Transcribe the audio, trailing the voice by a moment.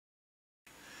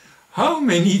How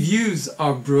many views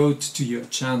are brought to your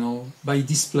channel by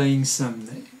displaying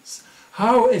thumbnails?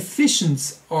 How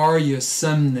efficient are your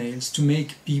thumbnails to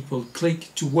make people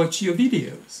click to watch your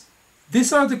videos?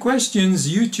 These are the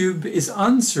questions YouTube is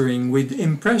answering with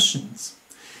impressions.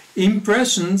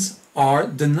 Impressions are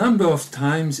the number of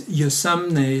times your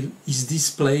thumbnail is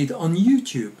displayed on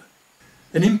YouTube.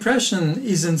 An impression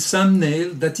is a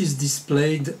thumbnail that is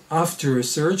displayed after a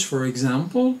search, for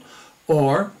example,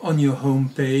 or on your home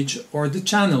page or the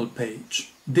channel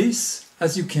page. This,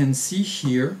 as you can see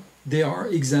here, they are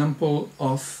examples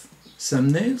of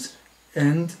thumbnails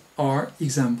and are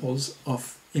examples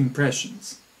of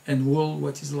impressions. And all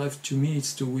what is left to me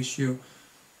is to wish you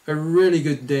a really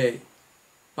good day.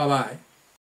 Bye-bye.